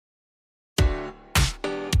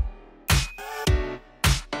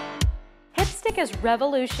Hipstik is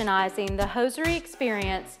revolutionizing the hosiery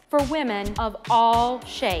experience for women of all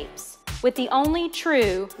shapes with the only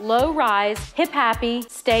true low-rise, hip-happy,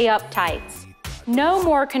 stay-up tights. No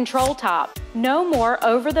more control top, no more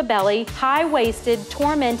over-the-belly, high-waisted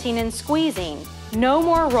tormenting and squeezing, no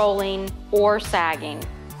more rolling or sagging.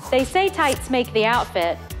 They say tights make the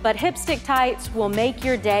outfit, but Hipstik tights will make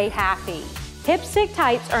your day happy. Hipstik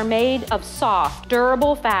tights are made of soft,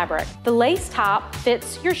 durable fabric. The lace top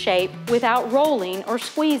fits your shape without rolling or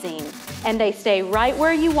squeezing, and they stay right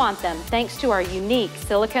where you want them thanks to our unique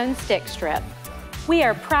silicone stick strip. We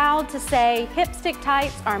are proud to say Hipstik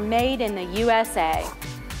tights are made in the USA.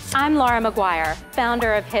 I'm Laura McGuire,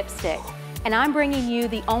 founder of Hipstik, and I'm bringing you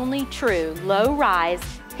the only true low-rise,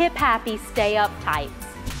 hip-happy stay-up tights.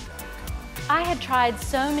 I had tried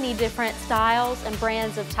so many different styles and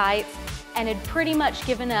brands of tights and had pretty much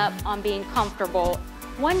given up on being comfortable.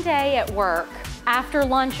 One day at work, after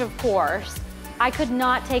lunch of course, I could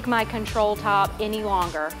not take my control top any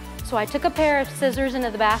longer. So I took a pair of scissors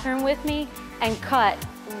into the bathroom with me and cut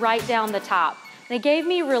right down the top. They gave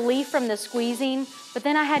me relief from the squeezing, but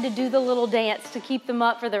then I had to do the little dance to keep them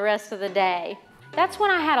up for the rest of the day. That's when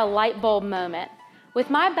I had a light bulb moment. With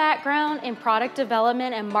my background in product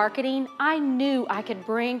development and marketing, I knew I could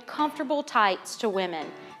bring comfortable tights to women.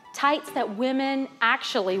 Tights that women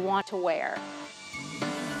actually want to wear.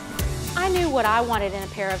 I knew what I wanted in a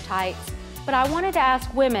pair of tights, but I wanted to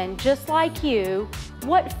ask women just like you,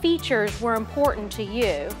 what features were important to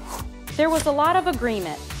you? There was a lot of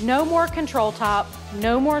agreement. No more control top,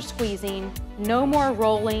 no more squeezing, no more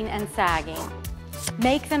rolling and sagging.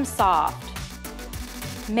 Make them soft.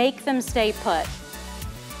 Make them stay put.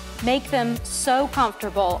 Make them so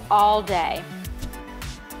comfortable all day.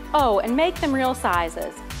 Oh, and make them real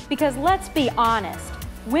sizes. Because let's be honest,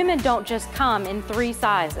 women don't just come in 3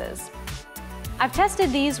 sizes. I've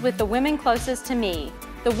tested these with the women closest to me,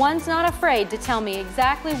 the ones not afraid to tell me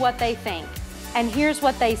exactly what they think. And here's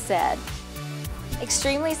what they said.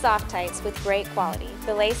 Extremely soft tights with great quality.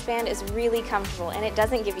 The lace band is really comfortable and it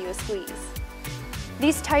doesn't give you a squeeze.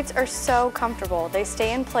 These tights are so comfortable. They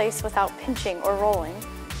stay in place without pinching or rolling.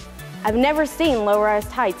 I've never seen low-rise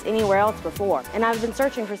tights anywhere else before, and I've been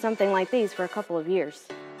searching for something like these for a couple of years.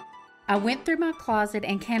 I went through my closet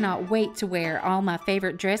and cannot wait to wear all my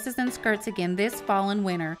favorite dresses and skirts again this fall and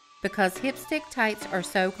winter because Hipstik tights are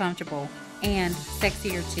so comfortable and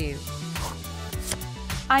sexier too.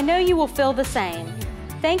 I know you will feel the same.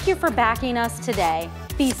 Thank you for backing us today.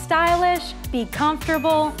 Be stylish, be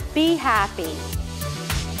comfortable, be happy.